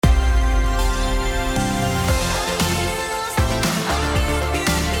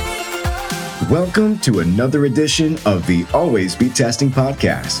Welcome to another edition of the Always Be Testing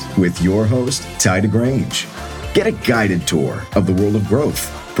podcast with your host, Tye DeGrange. Get a guided tour of the world of growth,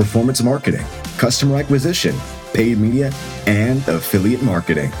 performance marketing, customer acquisition, paid media, and affiliate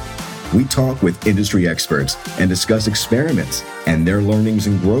marketing. We talk with industry experts and discuss experiments and their learnings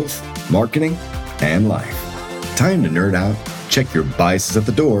in growth, marketing, and life. Time to nerd out, check your biases at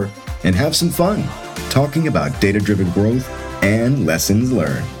the door, and have some fun talking about data-driven growth and lessons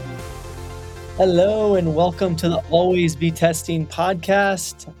learned. Hello and welcome to the Always Be Testing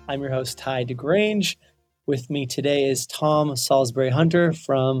podcast. I'm your host, Tye DeGrange. With me today is Tomas Saulsbury-Hunter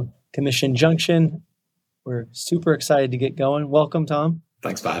from Commission Junction. We're super excited to get going. Welcome, Tom.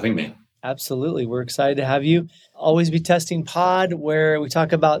 Thanks for having me. Absolutely. We're excited to have you. Always Be Testing pod, where we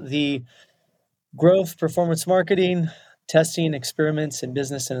talk about the growth, performance marketing, testing, experiments in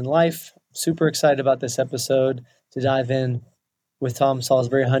business and in life. Super excited about this episode to dive in with Tom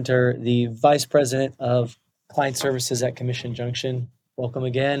Saulsbury-Hunter, the Vice President of Client Services at Commission Junction. Welcome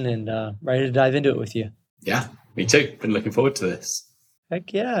again, and ready to dive into it with you. Yeah, me too. Been looking forward to this.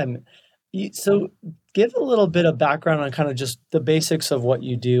 Heck yeah. So give a little bit of background on kind of just the basics of what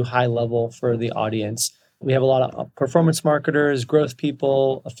you do, high level for the audience. We have a lot of performance marketers, growth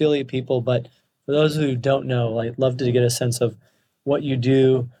people, affiliate people, but for those who don't know, I'd love to get a sense of what you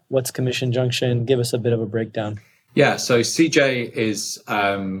do, what's Commission Junction. Give us a bit of a breakdown. Yeah, so CJ is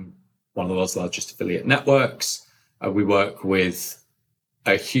one of the world's largest affiliate networks. We work with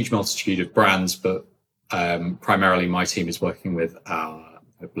a huge multitude of brands, but primarily my team is working with our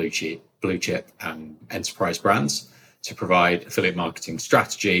blue chip and enterprise brands to provide affiliate marketing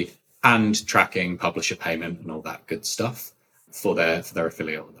strategy and tracking, publisher payment, and all that good stuff for their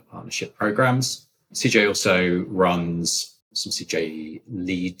affiliate or their partnership programs. CJ also runs some CJ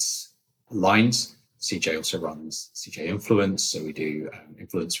leads lines. CJ also runs CJ Influence. So we do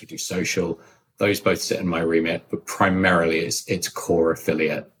influence, we do social. Those both sit in my remit, but primarily it's core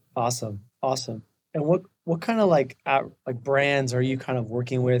affiliate. Awesome. And what kind of like brands are you kind of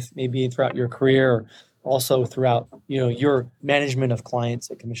working with maybe throughout your career, or also throughout, your management of clients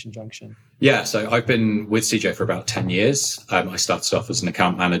at Commission Junction? Yeah, so I've been with CJ for about 10 years. I started off as an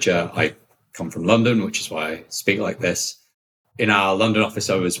account manager. I come from London, which is why I speak like this. In our London office,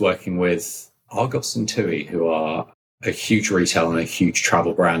 I was working with Argos and Tye, who are a huge retail and a huge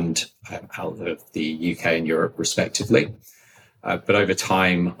travel brand out of the UK and Europe, respectively. But over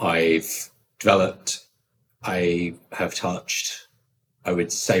time, I've developed, I have touched, I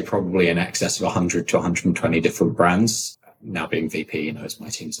would say probably in excess of 100 to 120 different brands. Now being VP, as my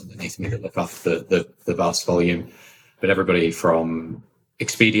team's underneath me that look after the vast volume. But everybody from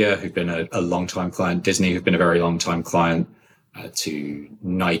Expedia, who've been a long-time client, Disney, who've been a very long-time client, to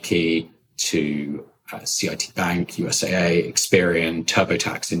Nike, to CIT Bank, USAA, Experian,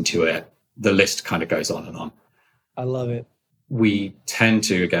 TurboTax, Intuit. The list kind of goes on and on. I love it. We tend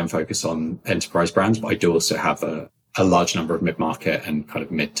to, again, focus on enterprise brands, but I do also have a large number of mid-market and kind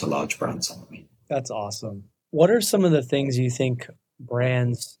of mid to large brands on me. That's awesome. What are some of the things you think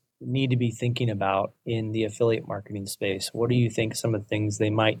brands need to be thinking about in the affiliate marketing space? What do you think some of the things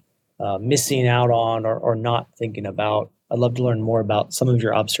they might missing out on or not thinking about? I'd love to learn more about some of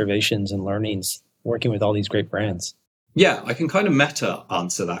your observations and learnings working with all these great brands. Yeah, I can kind of meta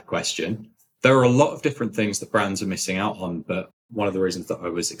answer that question. There are a lot of different things that brands are missing out on, but one of the reasons that I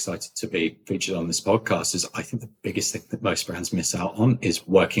was excited to be featured on this podcast is I think the biggest thing that most brands miss out on is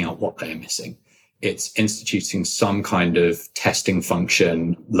working out what they're missing. It's instituting some kind of testing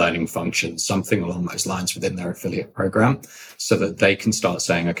function, learning function, something along those lines within their affiliate program so that they can start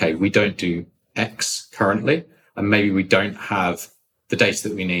saying, okay, we don't do X currently, and maybe we don't have the data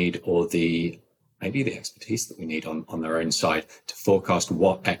that we need or maybe the expertise that we need on their own side to forecast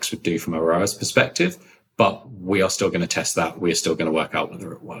what X would do from a ROAS perspective, but we are still going to test that. We are still going to work out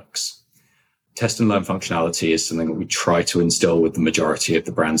whether it works. Test and learn functionality is something that we try to instill with the majority of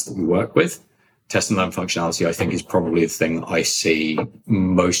the brands that we work with. Test and learn functionality, I think, is probably the thing I see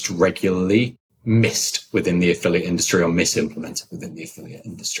most regularly missed within the affiliate industry or misimplemented within the affiliate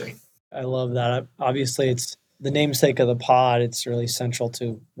industry. I love that. Obviously, it's the namesake of the pod. It's really central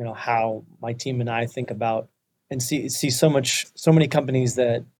to how my team and I think about and see so many companies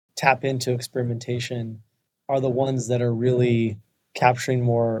that tap into experimentation are the ones that are really capturing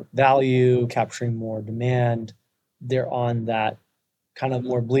more value, capturing more demand. They're on that kind of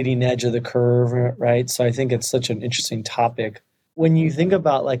more bleeding edge of the curve, right? So I think it's such an interesting topic. When you think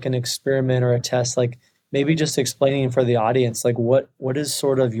about like an experiment or a test, like maybe just explaining for the audience, like what is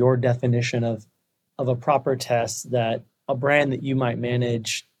sort of your definition of a proper test that a brand that you might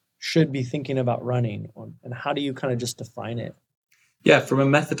manage should be thinking about running, and how do you kind of just define it? Yeah, from a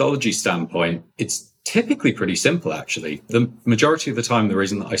methodology standpoint, it's typically pretty simple, actually. The majority of the time, the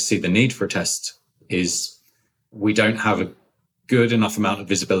reason that I see the need for a test is we don't have a good enough amount of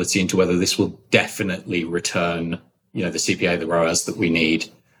visibility into whether this will definitely return, the CPA, the ROAS that we need,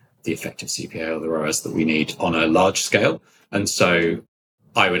 the effective CPA or the ROAS that we need on a large scale. And so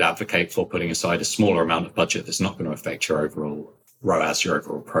I would advocate for putting aside a smaller amount of budget that's not going to affect your overall ROAS, your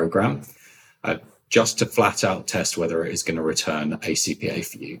overall program, just to flat out test whether it is going to return a CPA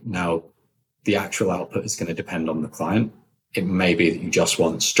for you. Now, the actual output is going to depend on the client. It may be that you just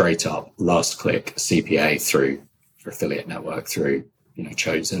want straight up last click CPA through your affiliate network, through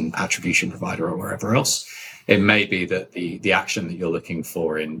chosen attribution provider or wherever else. It may be that the action that you're looking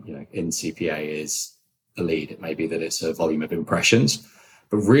for in CPA is a lead. It may be that it's a volume of impressions,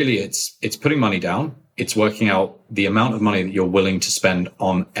 but really it's putting money down. It's working out the amount of money that you're willing to spend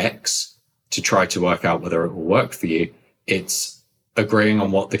on X to try to work out whether it will work for you. It's agreeing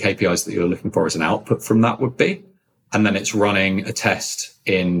on what the KPIs that you're looking for as an output from that would be. And then it's running a test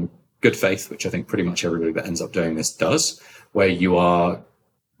in good faith, which I think pretty much everybody that ends up doing this does, where you are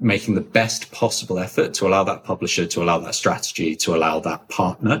making the best possible effort to allow that publisher, to allow that strategy, to allow that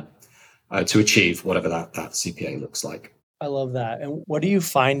partner to achieve whatever that CPA looks like. I love that. And what do you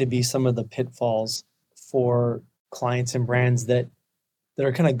find to be some of the pitfalls for clients and brands that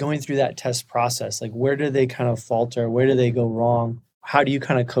are kind of going through that test process? Like, where do they kind of falter? Where do they go wrong? How do you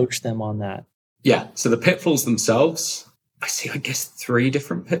kind of coach them on that? Yeah. So the pitfalls themselves, I see, I guess, 3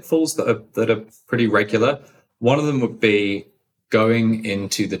 different pitfalls that are pretty regular. One of them would be going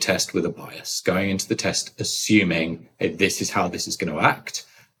into the test with a bias, going into the test assuming, hey, this is how this is going to act.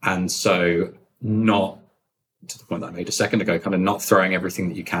 And so not, to the point that I made a second ago, kind of not throwing everything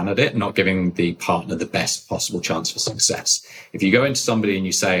that you can at it, not giving the partner the best possible chance for success. If you go into somebody and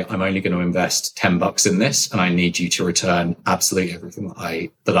you say, I'm only going to invest $10 in this and I need you to return absolutely everything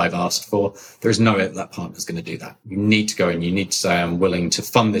that I've asked for, there's no way that partner's going to do that. You need to go and you need to say, I'm willing to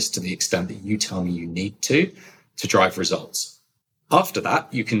fund this to the extent that you tell me you need to drive results. After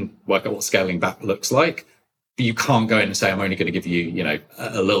that, you can work out what scaling back looks like. But you can't go in and say, I'm only going to give you,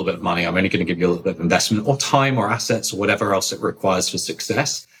 a little bit of money. I'm only going to give you a little bit of investment or time or assets or whatever else it requires for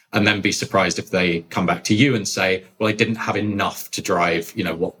success. And then be surprised if they come back to you and say, well, I didn't have enough to drive,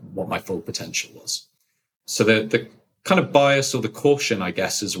 what my full potential was. So the kind of bias or the caution, I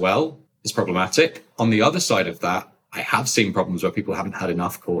guess, as well is problematic. On the other side of that, I have seen problems where people haven't had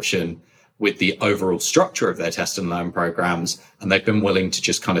enough caution with the overall structure of their test and learn programs, and they've been willing to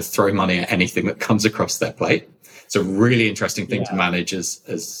just kind of throw money at anything that comes across their plate. It's a really interesting thing to manage as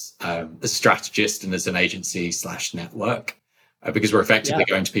a strategist and as an agency / network, because we're effectively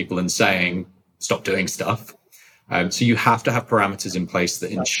going to people and saying, stop doing stuff. So you have to have parameters in place that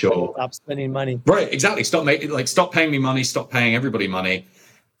ensure... Stop spending money. Right, exactly. Stop paying me money, stop paying everybody money.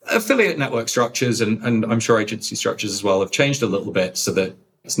 Affiliate network structures and I'm sure agency structures as well have changed a little bit so that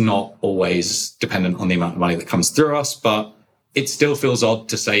it's not always dependent on the amount of money that comes through us, but it still feels odd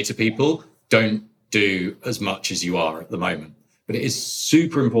to say to people, don't do as much as you are at the moment. But it is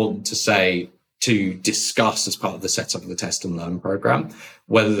super important to discuss as part of the setup of the test and learn program,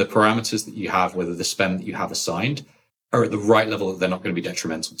 whether the parameters that you have, whether the spend that you have assigned are at the right level that they're not going to be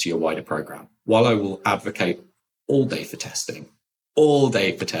detrimental to your wider program. While I will advocate all day for testing,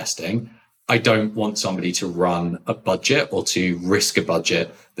 I don't want somebody to run a budget or to risk a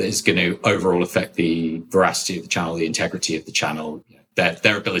budget that is going to overall affect the veracity of the channel, the integrity of the channel,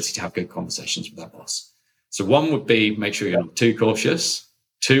 their ability to have good conversations with their boss. So 1 would be make sure you're not too cautious.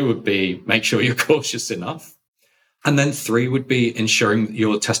 2 would be make sure you're cautious enough. And then 3 would be ensuring that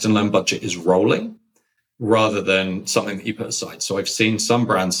your test and learn budget is rolling rather than something that you put aside. So I've seen some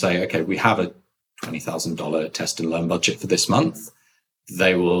brands say, okay, we have a $20,000 test and learn budget for this month.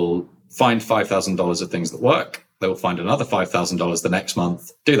 They will find $5,000 of things that work. They will find another $5,000 the next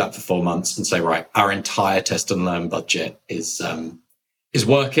month, do that for 4 months and say, right, our entire test and learn budget is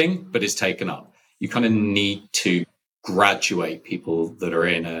working, but is taken up. You kind of need to graduate people that are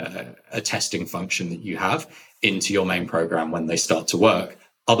in a testing function that you have into your main program when they start to work.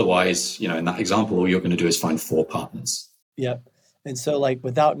 Otherwise, in that example, all you're going to do is find 4 partners. Yep. And so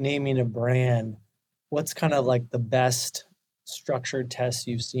without naming a brand, what's kind of the best structured tests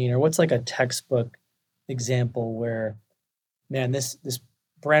you've seen, or what's a textbook example where, man, this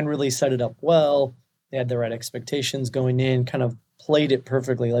brand really set it up well, they had the right expectations going in, kind of played it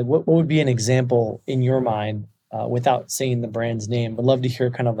perfectly? What would be an example in your mind without saying the brand's name? Would love to hear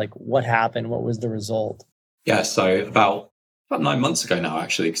kind of what happened, what was the result? Yeah, so about 9 months ago now,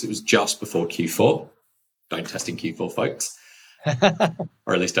 actually, because it was just before Q4. Don't test in Q4, folks.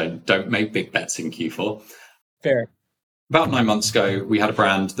 Or at least don't make big bets in Q4. Fair. about 9 months ago, we had a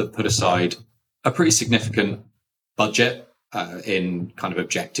brand that put aside a pretty significant budget in kind of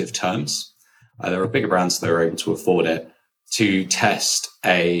objective terms. There were bigger brands that were able to afford it to test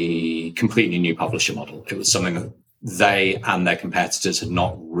a completely new publisher model. It was something that they and their competitors had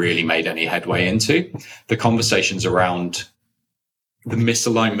not really made any headway into. The conversations around the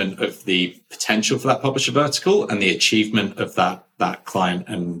misalignment of the potential for that publisher vertical and the achievement of that client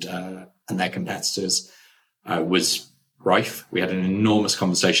and their competitors was rife. We had an enormous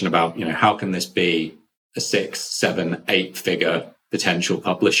conversation about, how can this be a 6, 7, 8 figure potential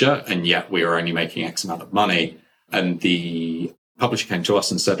publisher, and yet we are only making X amount of money. And the publisher came to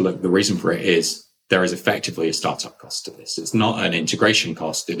us and said, look, the reason for it is there is effectively a startup cost to this. It's not an integration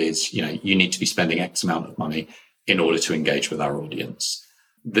cost. It is, you need to be spending X amount of money in order to engage with our audience.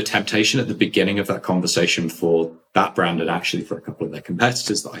 The temptation at the beginning of that conversation for that brand, and actually for a couple of their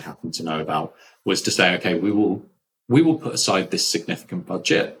competitors that I happen to know about, was to say, okay, we will put aside this significant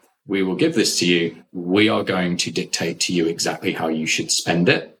budget. We will give this to you. We are going to dictate to you exactly how you should spend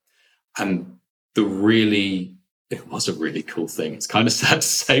it. And it was a really cool thing. It's kind of sad to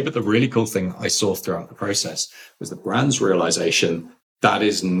say, but the really cool thing I saw throughout the process was the brand's realization that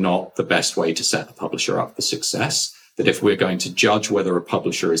is not the best way to set a publisher up for success. That if we're going to judge whether a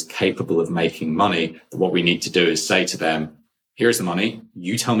publisher is capable of making money, what we need to do is say to them, here's the money.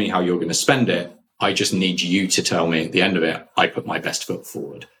 You tell me how you're going to spend it. I just need you to tell me at the end of it, I put my best foot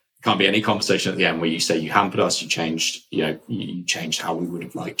forward. Can't be any conversation at the end where you say you hampered us, you changed how we would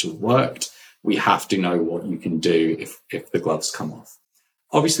have liked to have worked. We have to know what you can do if the gloves come off.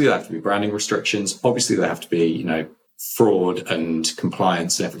 Obviously, there have to be branding restrictions. Obviously, there have to be, fraud and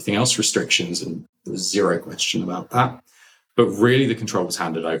compliance and everything else restrictions. And there's zero question about that. But really, the control was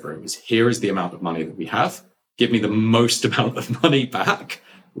handed over. It was, here is the amount of money that we have. Give me the most amount of money back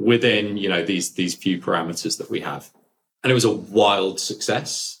within, these few parameters that we have. And it was a wild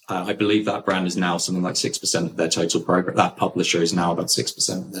success. I believe that brand is now something like 6% of their total program. That publisher is now about 6%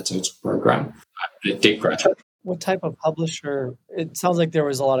 of their total program. It did grow. What type of publisher? It sounds like there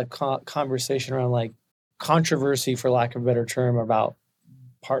was a lot of conversation around like controversy, for lack of a better term, about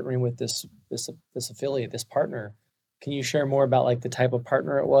partnering with this affiliate, this partner. Can you share more about like the type of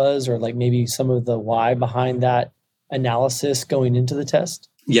partner it was, or like maybe some of the why behind that analysis going into the test?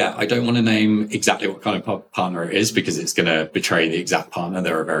 Yeah, I don't want to name exactly what kind of partner it is because it's going to betray the exact partner.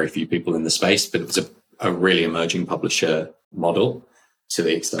 There are very few people in the space, but it was a really emerging publisher model to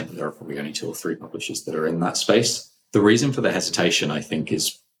the extent that there are probably only 2 or 3 publishers that are in that space. The reason for the hesitation, I think,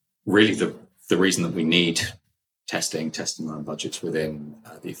 is really the reason that we need testing line budgets within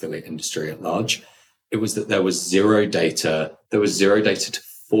the affiliate industry at large. It was that there was zero data. There was zero data to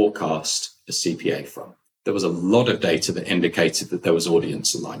forecast a CPA from. There was a lot of data that indicated that there was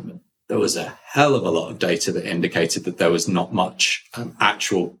audience alignment. There was a hell of a lot of data that indicated that there was not much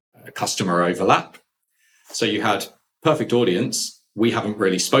actual customer overlap. So you had perfect audience. We haven't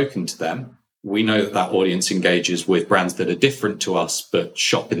really spoken to them. We know that audience engages with brands that are different to us, but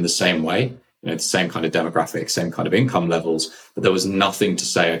shop in the same way, the same kind of demographics, same kind of income levels. But there was nothing to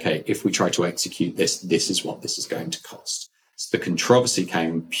say, okay, if we try to execute this, this is what this is going to cost. So the controversy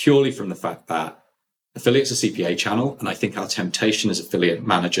came purely from the fact that affiliate's a CPA channel, and I think our temptation as affiliate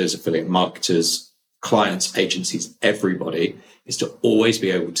managers, affiliate marketers, clients, agencies, everybody, is to always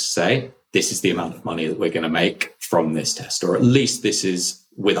be able to say, this is the amount of money that we're going to make from this test, or at least this is,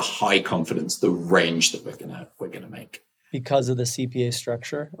 with a high confidence, the range that we're going to make. Because of the CPA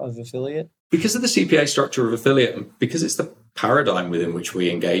structure of affiliate? Because of the CPA structure of affiliate, and because it's the paradigm within which we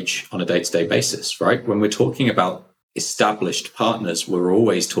engage on a day-to-day basis, right? When we're talking about established partners, we're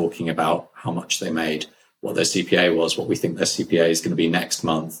always talking about how much they made, what their CPA was, what we think their CPA is going to be next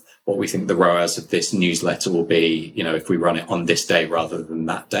month, what we think the ROAS of this newsletter will be, if we run it on this day rather than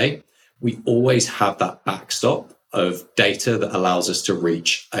that day. We always have that backstop of data that allows us to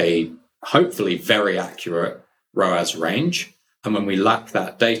reach a hopefully very accurate ROAS range. And when we lack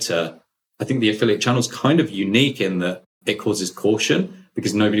that data, I think the affiliate channel is kind of unique in that it causes caution,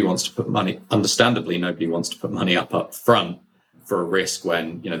 because nobody wants to put money, understandably, nobody wants to put money up front for a risk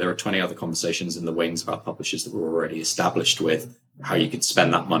when, there are 20 other conversations in the wings about publishers that we're already established with, how you could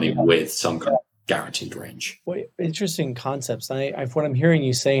spend that money with some kind of guaranteed range. Well, interesting concepts. What I'm hearing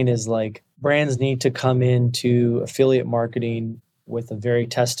you saying is like brands need to come into affiliate marketing with a very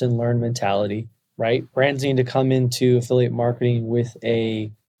test and learn mentality, right? Brands need to come into affiliate marketing with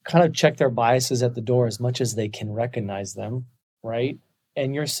a kind of check their biases at the door as much as they can recognize them, right?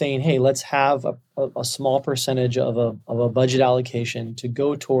 And you're saying, hey, let's have a small percentage of a budget allocation to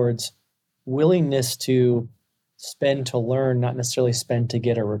go towards willingness to spend to learn, not necessarily spend to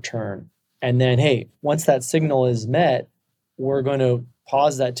get a return. And then, hey, once that signal is met, we're going to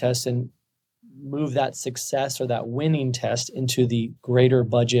pause that test and move that success or that winning test into the greater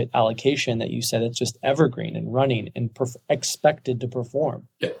budget allocation that you said it's just evergreen and running and expected to perform.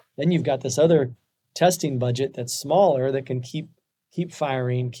 Yeah. Then you've got this other testing budget that's smaller that can keep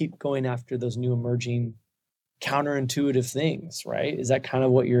firing, keep going after those new emerging counterintuitive things, right? Is that kind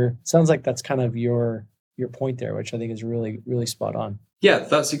of what sounds like that's kind of your point there, which I think is really, really spot on. Yeah,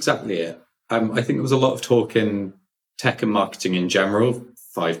 that's exactly it. I think there was a lot of talk in tech and marketing in general,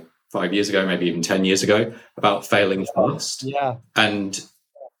 five years ago, maybe even 10 years ago, about failing fast. Yeah. And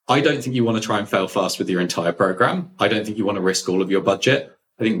I don't think you want to try and fail fast with your entire program. I don't think you want to risk all of your budget.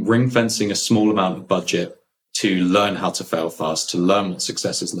 I think ring fencing a small amount of budget to learn how to fail fast, to learn what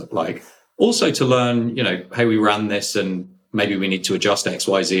successes look like. Also to learn, hey, we ran this and maybe we need to adjust X,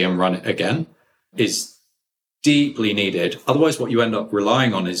 Y, Z and run it again is deeply needed. Otherwise, what you end up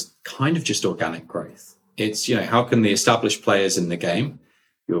relying on is kind of just organic growth. It's, how can the established players in the game,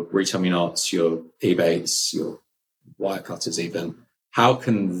 your Retail Me Nots, your Ebates, your Wirecutters even, how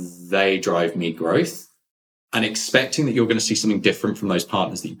can they drive me growth? And expecting that you're going to see something different from those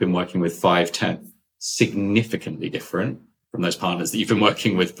partners that you've been working with 5, 10, significantly different from those partners that you've been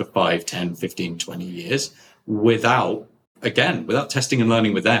working with for 5, 10, 15, 20 years without testing and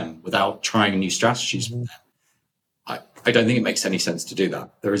learning with them, without trying new strategies with them. I don't think it makes any sense to do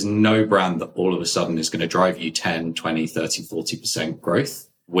that. There is no brand that all of a sudden is going to drive you 10, 20, 30, 40% growth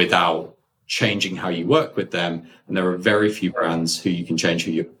without changing how you work with them. And there are very few brands who you can change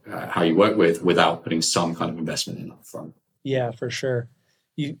how you work with without putting some kind of investment in up front. Yeah, for sure.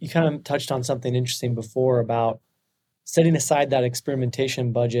 You kind of touched on something interesting before about setting aside that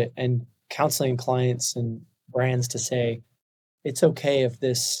experimentation budget and counseling clients and brands to say, it's okay if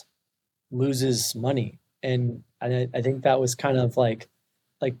this loses money. And I think that was kind of like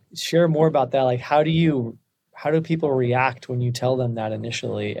share more about that. Like, how do people react when you tell them that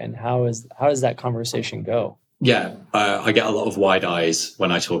initially, and how does that conversation go? Yeah, I get a lot of wide eyes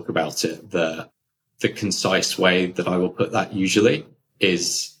when I talk about it. The concise way that I will put that usually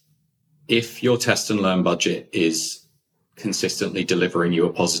is, if your test and learn budget is consistently delivering you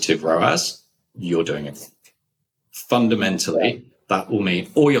a positive ROAS, you're doing it wrong. Fundamentally, that will mean,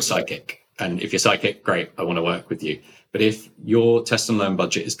 or you're psychic. And if you're psychic, great, I want to work with you. But if your test and learn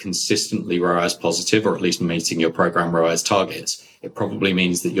budget is consistently ROAS positive, or at least meeting your program ROAS targets, it probably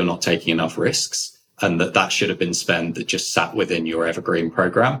means that you're not taking enough risks, and that should have been spend that just sat within your evergreen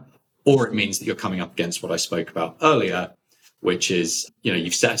program. Or it means that you're coming up against what I spoke about earlier, which is,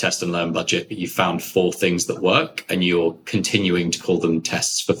 you've set a test and learn budget, but you found 4 things that work and you're continuing to call them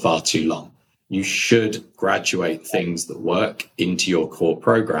tests for far too long. You should graduate things that work into your core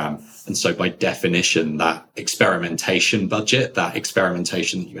program. And so by definition, that experimentation budget, that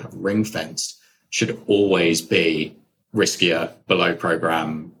experimentation that you have ring fenced, should always be riskier, below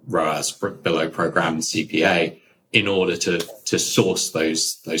program ROAS, below program CPA, in order to source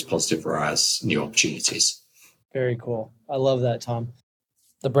those positive ROAS new opportunities. Very cool. I love that, Tom.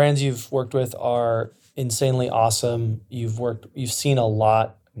 The brands you've worked with are insanely awesome. You've seen a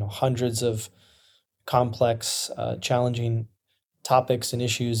lot, hundreds of complex, challenging topics and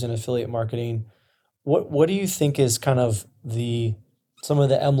issues in affiliate marketing. What do you think is kind of some of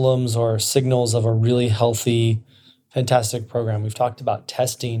the emblems or signals of a really healthy, fantastic program? We've talked about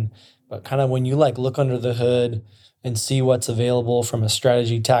testing, but kind of when you look under the hood and see what's available from a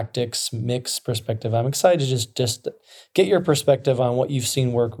strategy, tactics, mix perspective, I'm excited to just get your perspective on what you've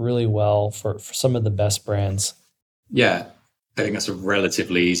seen work really well for some of the best brands. Yeah, I think that's a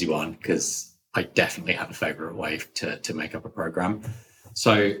relatively easy one, because I definitely have a favorite way to make up a program.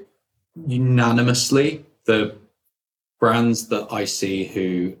 So unanimously, the brands that I see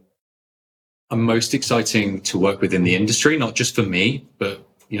who are most exciting to work with in the industry, not just for me, but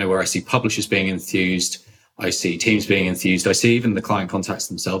where I see publishers being enthused, I see teams being enthused, I see even the client contacts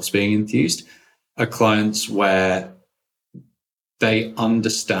themselves being enthused, are clients where they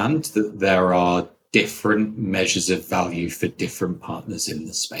understand that there are different measures of value for different partners in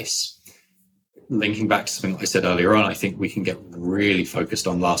the space. Linking back to something I said earlier on, I think we can get really focused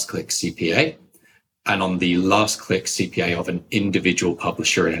on last click CPA and on the last click CPA of an individual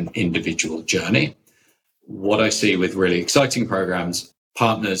publisher in an individual journey. What I see with really exciting programs,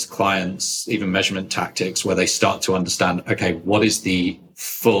 partners, clients, even measurement tactics, where they start to understand, okay, what is the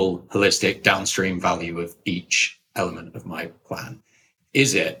full holistic downstream value of each element of my plan?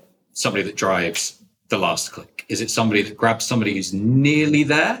 Is it somebody that drives the last click? Is it somebody that grabs somebody who's nearly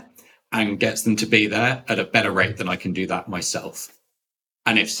there and gets them to be there at a better rate than I can do that myself?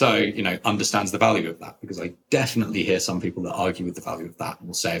 And if so, understands the value of that, because I definitely hear some people that argue with the value of that and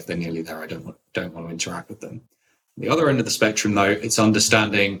will say if they're nearly there, I don't want to interact with them. The other end of the spectrum, though, it's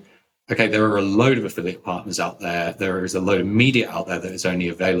understanding, okay, there are a load of affiliate partners out there. There is a load of media out there that is only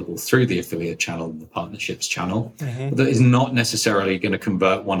available through the affiliate channel and the partnerships channel, but that is not necessarily going to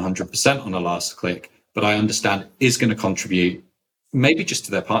convert 100% on a last click, but I understand is going to contribute maybe just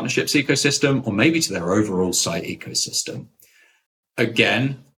to their partnerships ecosystem or maybe to their overall site ecosystem.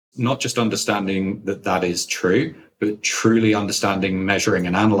 Again, not just understanding that that is true, but truly understanding, measuring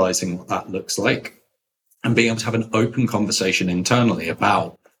and analyzing what that looks like and being able to have an open conversation internally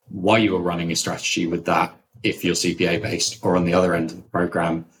about why you are running a strategy with that, if you're CPA based, or on the other end of the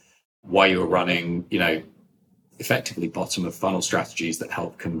program, why you are running, effectively bottom of funnel strategies that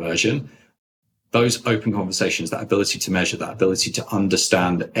help conversion. Those open conversations, that ability to measure, that ability to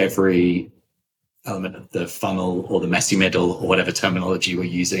understand every element of the funnel or the messy middle or whatever terminology we're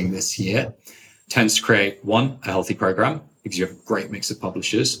using this year, tends to create, one, a healthy program because you have a great mix of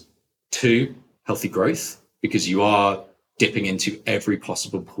publishers. Two, healthy growth because you are dipping into every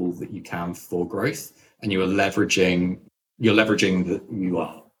possible pool that you can for growth, and you are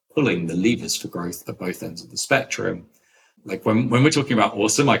pulling the levers for growth at both ends of the spectrum. Like when we're talking about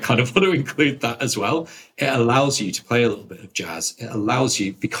awesome, I kind of want to include that as well. It allows you to play a little bit of jazz. It allows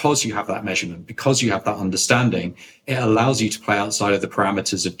you, because you have that measurement, because you have that understanding, it allows you to play outside of the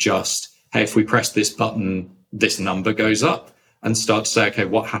parameters of just, hey, if we press this button, this number goes up, and start to say, okay,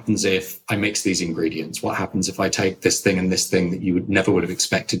 what happens if I mix these ingredients? What happens if I take this thing and this thing that you never would have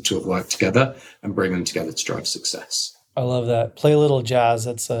expected to have worked together and bring them together to drive success? I love that. Play a little jazz.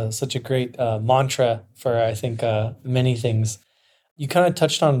 That's such a great mantra for, I think, many things. You kind of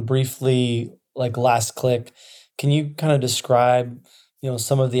touched on briefly, like last click. Can you kind of describe,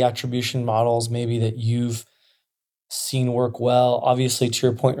 some of the attribution models maybe that you've seen work well? Obviously, to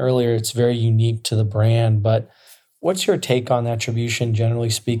your point earlier, it's very unique to the brand, but what's your take on attribution,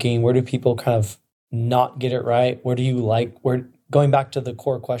 generally speaking? Where do people kind of not get it right? Where do you like, going back to the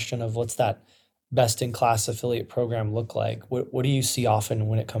core question of what's that best-in-class affiliate program look like? What do you see often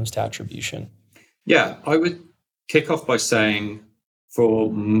when it comes to attribution? Yeah, I would kick off by saying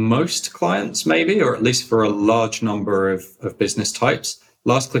for most clients, maybe, or at least for a large number of business types,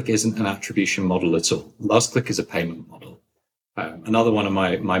 last click isn't an attribution model at all. Last click is a payment model. Another one of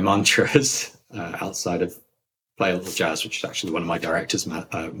my mantras outside of Play a Little Jazz, which is actually one of my directors'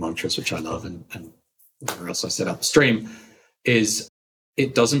 mantras, which I love, and whatever else I said upstream, is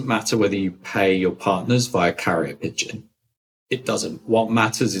it doesn't matter whether you pay your partners via carrier pigeon. It doesn't. What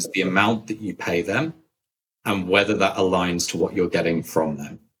matters is the amount that you pay them and whether that aligns to what you're getting from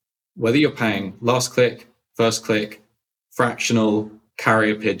them. Whether you're paying last click, first click, fractional,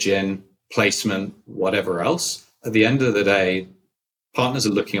 carrier pigeon, placement, whatever else, at the end of the day, partners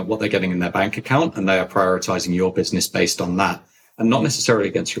are looking at what they're getting in their bank account and they are prioritizing your business based on that, and not necessarily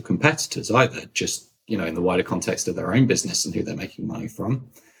against your competitors either, just in the wider context of their own business and who they're making money from.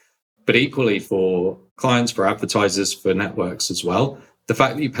 But equally for clients, for advertisers, for networks as well, the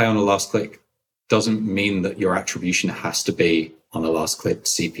fact that you pay on a last click doesn't mean that your attribution has to be on a last click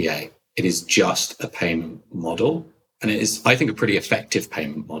CPA. It is just a payment model. And it is, I think, a pretty effective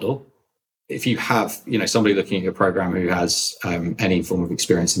payment model. If you have, somebody looking at your program who has any form of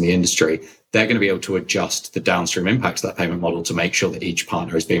experience in the industry, they're going to be able to adjust the downstream impact of that payment model to make sure that each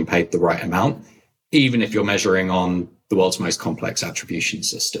partner is being paid the right amount, even if you're measuring on the world's most complex attribution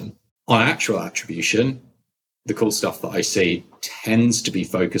system. On actual attribution, the cool stuff that I see tends to be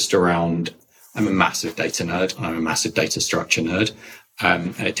focused around, I'm a massive data nerd, and I'm a massive data structure nerd.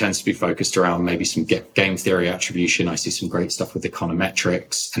 And it tends to be focused around maybe some game theory attribution. I see some great stuff with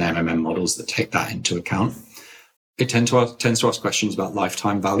econometrics and MMM models that take that into account. It tends to ask questions about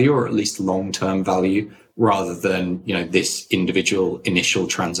lifetime value, or at least long-term value, rather than, this individual initial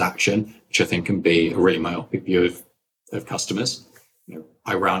transaction, which I think can be a really myopic view of customers.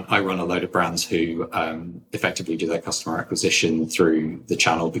 I run a load of brands who effectively do their customer acquisition through the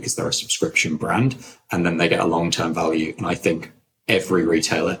channel because they're a subscription brand, and then they get a long-term value. And I think every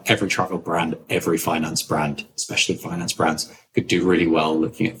retailer, every travel brand, every finance brand, especially finance brands, could do really well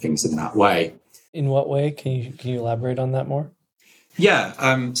looking at things in that way. In what way? Can you elaborate on that more?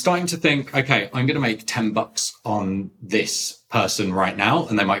 Yeah, starting to think, okay, I'm going to make $10 on this person right now,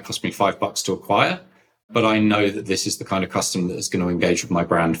 and they might cost me $5 to acquire. But I know that this is the kind of customer that is going to engage with my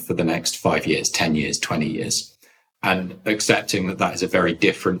brand for the next 5 years, 10 years, 20 years. And accepting that that is a very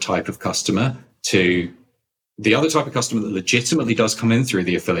different type of customer to the other type of customer that legitimately does come in through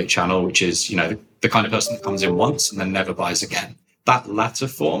the affiliate channel, which is, the kind of person that comes in once and then never buys again. That latter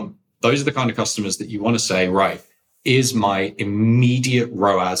form, those are the kind of customers that you want to say, right, is my immediate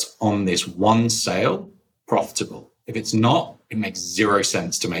ROAS on this one sale profitable? If it's not, it makes zero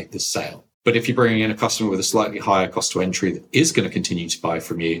sense to make this sale. But if you're bringing in a customer with a slightly higher cost to entry that is going to continue to buy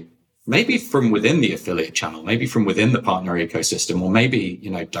from you, maybe from within the affiliate channel, maybe from within the partner ecosystem, or maybe,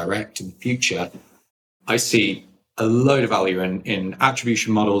 direct in the future, I see a load of value in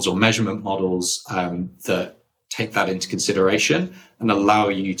attribution models or measurement models that take that into consideration and allow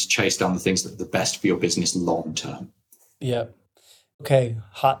you to chase down the things that are the best for your business long term. Yeah. Okay.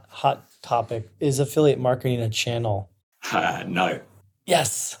 Hot topic. Is affiliate marketing a channel? No.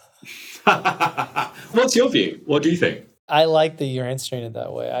 Yes. What's your view? What do you think? I like that you're answering it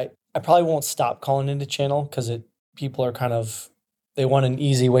that way. I probably won't stop calling it a channel because people are they want an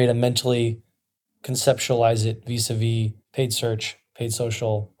easy way to mentally conceptualize it vis-a-vis paid search, paid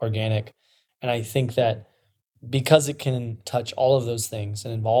social, organic. And I think that because it can touch all of those things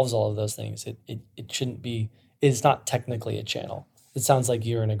and involves all of those things, it shouldn't be, it's not technically a channel. It sounds like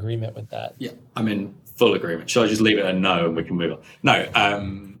you're in agreement with that. Yeah, I'm in full agreement. Shall I just leave it at no and we can move on? No.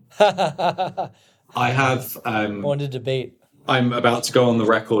 I have... I want to debate. I'm about to go on the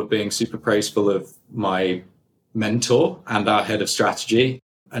record being super praiseful of my mentor and our head of strategy.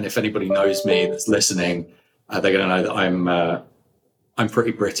 And if anybody knows me that's listening, they're going to know that I'm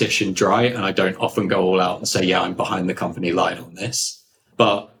pretty British and dry, and I don't often go all out and say, yeah, I'm behind the company line on this.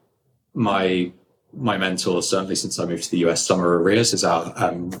 But my mentor, certainly since I moved to the US, Summer Arias, is our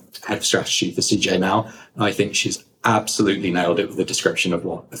head of strategy for CJ now. And I think she's absolutely nailed it with the description of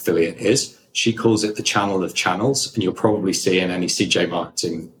what affiliate is. She calls it the channel of channels, and you'll probably see in any CJ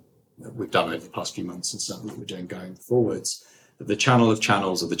marketing that we've done over the past few months and something that we're doing going forwards, that the channel of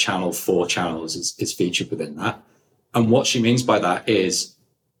channels or the channel for channels is featured within that. And what she means by that is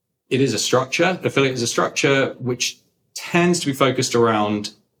it is a structure. Affiliate is a structure which tends to be focused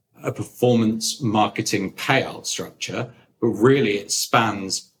around a performance marketing payout structure, but really it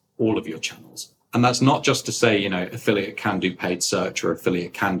spans all of your channels. And that's not just to say, affiliate can do paid search or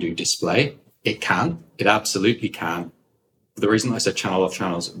affiliate can do display. It can. It absolutely can. But the reason I said channel of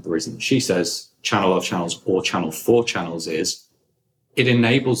channels, the reason that she says channel of channels or channel for channels is it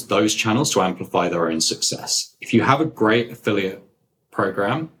enables those channels to amplify their own success. If you have a great affiliate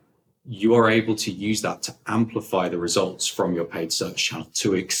program, you are able to use that to amplify the results from your paid search channel,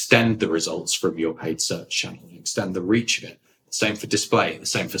 to extend the results from your paid search channel, and extend the reach of it. The same for display, the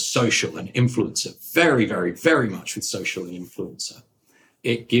same for social and influencer. Very, very, very much with social and influencer.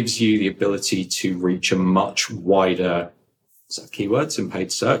 It gives you the ability to reach a much wider set of keywords in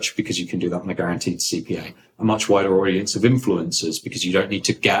paid search because you can do that on a guaranteed CPA, a much wider audience of influencers because you don't need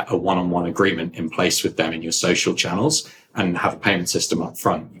to get a one-on-one agreement in place with them in your social channels and have a payment system up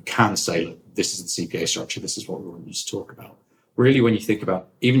front. You can say, look, this is the CPA structure. This is what we want you to talk about. Really, when you think about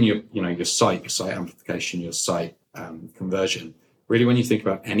even your site amplification, your site conversion, really, when you think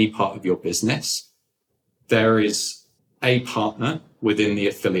about any part of your business, there is a partner within the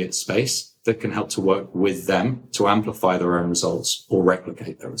affiliate space that can help to work with them to amplify their own results or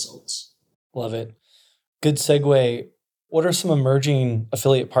replicate their results. Love it. Good segue. What are some emerging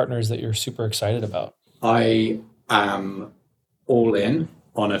affiliate partners that you're super excited about? I am all in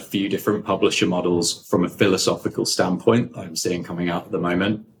on a few different publisher models from a philosophical standpoint I'm seeing coming out at the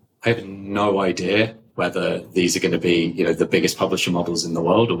moment. I have no idea whether these are going to be, the biggest publisher models in the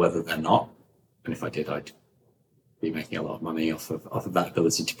world or whether they're not. And if I did, I'd be making a lot of money off of that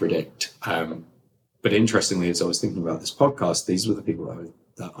ability to predict. But interestingly, as I was thinking about this podcast, these were the people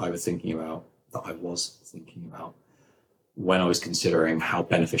that I was thinking about when I was considering how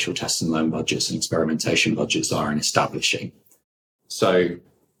beneficial test and learn budgets and experimentation budgets are in establishing. So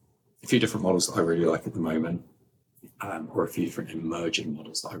a few different models that I really like at the moment, or a few different emerging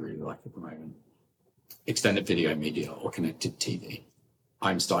models that I really like at the moment. Extended video media or connected TV.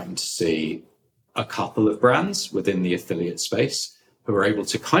 I'm starting to see a couple of brands within the affiliate space who are able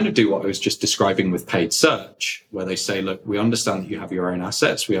to kind of do what I was just describing with paid search, where they say, look, we understand that you have your own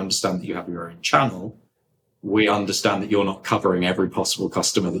assets. We understand that you have your own channel. We understand that you're not covering every possible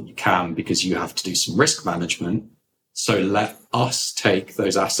customer that you can because you have to do some risk management. So let us take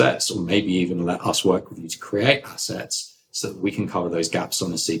those assets, or maybe even let us work with you to create assets so that we can cover those gaps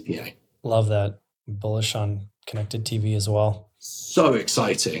on the CPA. Love that. Bullish on connected TV as well. So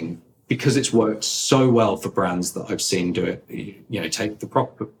exciting because it's worked so well for brands that I've seen do it, take the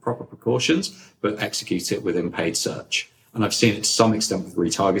proper precautions, but execute it within paid search. And I've seen it to some extent with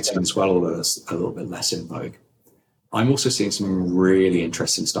retargeting as well, although that's a little bit less in vogue. I'm also seeing some really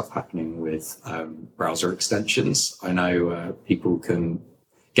interesting stuff happening with browser extensions. I know people can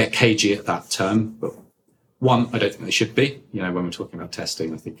get cagey at that term, but one, I don't think they should be. When we're talking about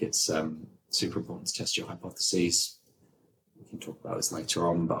testing, I think it's super important to test your hypotheses. We can talk about this later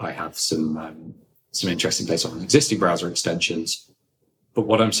on, but I have some interesting data on existing browser extensions. But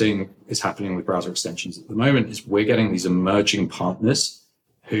what I'm seeing is happening with browser extensions at the moment is we're getting these emerging partners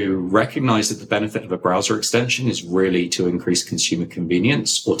who recognize that the benefit of a browser extension is really to increase consumer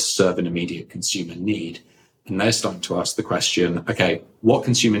convenience or to serve an immediate consumer need. And they're starting to ask the question, okay, what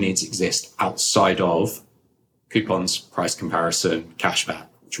consumer needs exist outside of coupons, price comparison, cashback,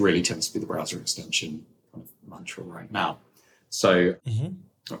 which really tends to be the browser extension kind of mantra right now. So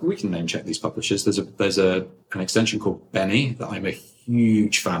we can name check these publishers. There's an extension called Benny that I'm a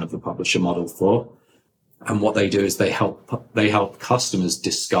huge fan of the publisher model for. And what they do is they help customers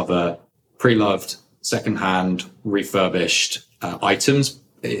discover pre-loved, secondhand, refurbished items.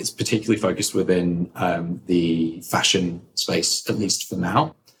 It's particularly focused within the fashion space, at least for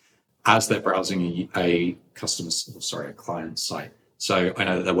now, as they're browsing a client site. So I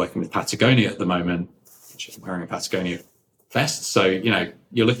know that they're working with Patagonia at the moment, which is wearing a Patagonia vest. So,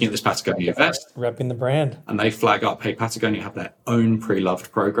 you're looking at this Patagonia vest. Repping the brand. And they flag up, hey, Patagonia have their own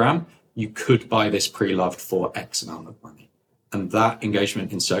pre-loved program. You could buy this pre-loved for X amount of money. And that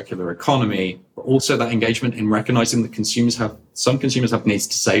engagement in circular economy, but also that engagement in recognizing that some consumers have needs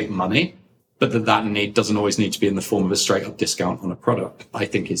to save money, but that need doesn't always need to be in the form of a straight up discount on a product, I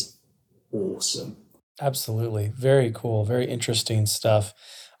think is awesome. Absolutely. Very cool. Very interesting stuff.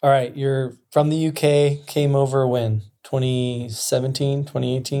 All right. You're from the UK, came over when? 2017,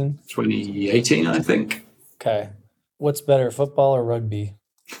 2018? 2018, I think. Okay. What's better, football or rugby?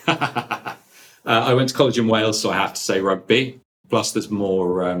 I went to college in Wales, so I have to say rugby. Plus, there's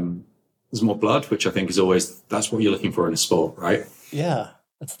more blood, which I think is always, that's what you're looking for in a sport, right? Yeah,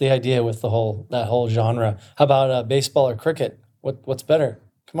 that's the idea with that whole genre. How about baseball or cricket? What's better?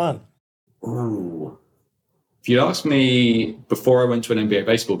 Come on. Ooh. If you'd asked me before I went to an NBA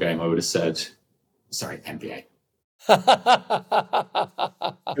baseball game, I would have said, sorry, NBA.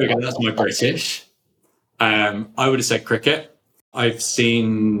 Okay, that's my British. I would have said cricket. I've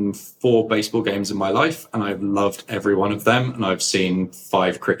seen 4 baseball games in my life and I've loved every one of them. And I've seen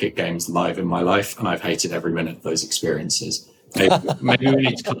 5 cricket games live in my life and I've hated every minute of those experiences. Maybe we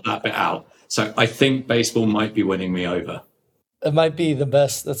need to cut that bit out. So I think baseball might be winning me over. It might be the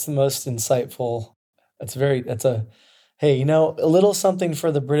best. That's the most insightful. Hey, a little something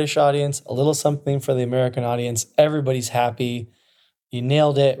for the British audience, a little something for the American audience. Everybody's happy. You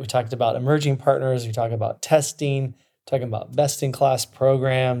nailed it. We talked about emerging partners. We talked about testing, talking about best-in-class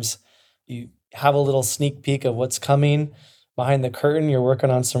programs. You have a little sneak peek of what's coming behind the curtain. You're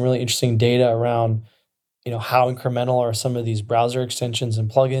working on some really interesting data around, how incremental are some of these browser extensions and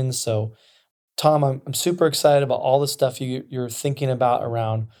plugins. So, Tom, I'm super excited about all the stuff you're thinking about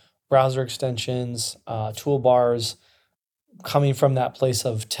around browser extensions, toolbars, coming from that place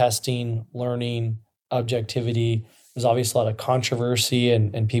of testing, learning, objectivity. There's obviously a lot of controversy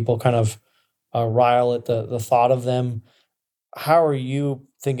and people kind of rile at the thought of them. How are you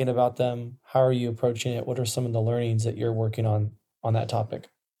thinking about them? How are you approaching it? What are some of the learnings that you're working on that topic?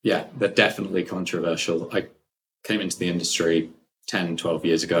 Yeah, they're definitely controversial. I came into the industry 10, 12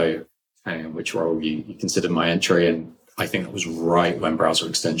 years ago, depending on which role you consider my entry. And I think that was right when browser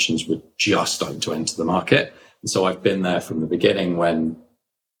extensions were just starting to enter the market. And so I've been there from the beginning when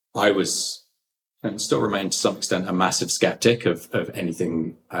I was, and still remain to some extent, a massive skeptic of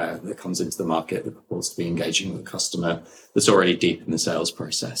anything that comes into the market that purports to be engaging with the customer that's already deep in the sales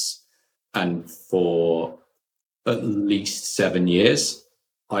process. And for at least 7 years,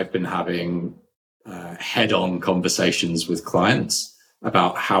 I've been having head-on conversations with clients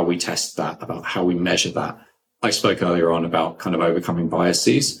about how we test that, about how we measure that. I spoke earlier on about kind of overcoming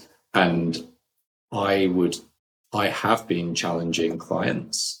biases, and I have been challenging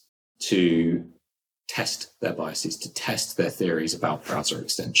clients to test their biases, to test their theories about browser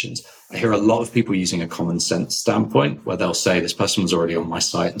extensions. I hear a lot of people using a common sense standpoint where they'll say this person was already on my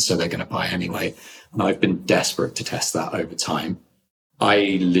site and so they're going to buy anyway. And I've been desperate to test that over time.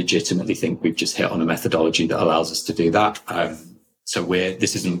 I legitimately think we've just hit on a methodology that allows us to do that. So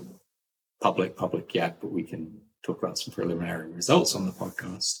this isn't public yet, but we can talk about some preliminary results on the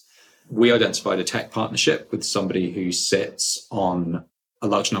podcast. We identified a tech partnership with somebody who sits on a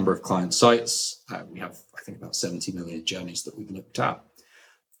large number of client sites. We have, I think, about 70 million journeys that we've looked at,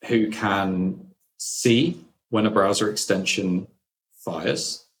 who can see when a browser extension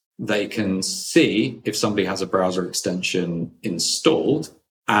fires. They can see if somebody has a browser extension installed,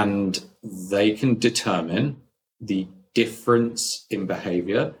 and they can determine the difference in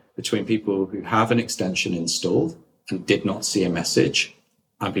behavior between people who have an extension installed and did not see a message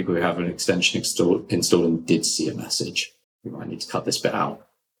and people who have an extension installed and did see a message. We might need to cut this bit out.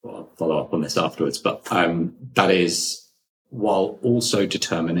 I'll follow up on this afterwards. But that is while also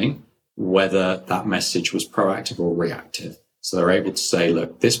determining whether that message was proactive or reactive. So they're able to say,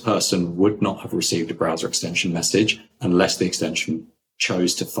 look, this person would not have received a browser extension message unless the extension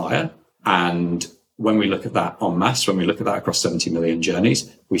chose to fire. And when we look at that en masse, when we look at that across 70 million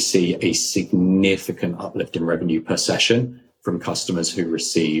journeys, we see a significant uplift in revenue per session from customers who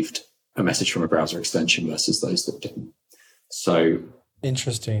received a message from a browser extension versus those that didn't. So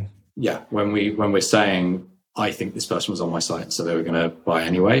interesting. Yeah, when we're saying, I think this person was on my site, so they were going to buy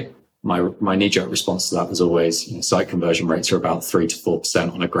anyway, my knee-jerk response to that was always, site conversion rates are about 3 to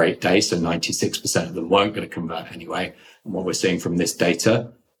 4% on a great day, so 96% of them weren't going to convert anyway. And what we're seeing from this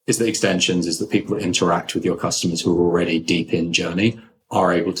data is that extensions, is that people that interact with your customers who are already deep in journey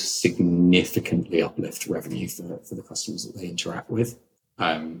are able to significantly uplift revenue for the customers that they interact with.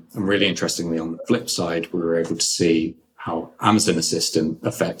 And really interestingly, on the flip side, we were able to see how Amazon Assistant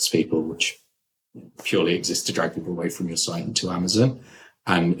affects people, which purely exists to drag people away from your site into Amazon.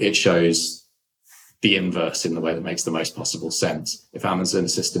 And it shows the inverse in the way that makes the most possible sense. If Amazon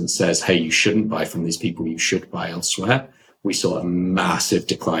Assistant says, hey, you shouldn't buy from these people, you should buy elsewhere, we saw a massive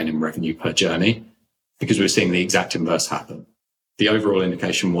decline in revenue per journey because we were seeing the exact inverse happen. The overall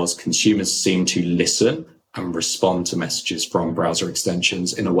indication was consumers seem to listen and respond to messages from browser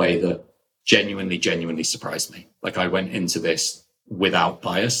extensions in a way that genuinely surprised me. Like, I went into this without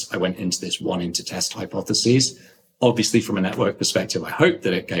bias. I went into this wanting to test hypotheses. Obviously, from a network perspective, I hope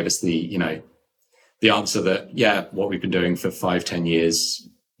that it gave us the answer that, yeah, what we've been doing for 5-10 years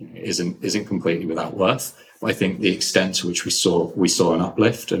isn't completely without worth. But I think the extent to which we saw an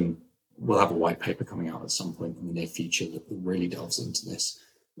uplift, and we'll have a white paper coming out at some point in the near future that really delves into this,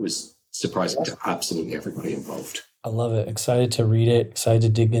 was surprising to absolutely everybody involved. I love it. Excited to read it. Excited to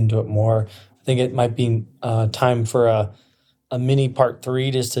dig into it more. I think it might be time for a mini part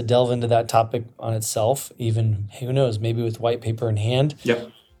 3 just to delve into that topic on itself. Even, who knows, maybe with white paper in hand.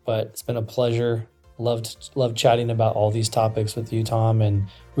 Yep. But it's been a pleasure. Loved chatting about all these topics with you, Tom, and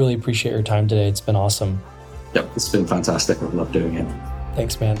really appreciate your time today. It's been awesome. Yep, it's been fantastic. I've loved doing it.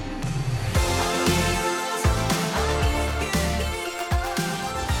 Thanks, man.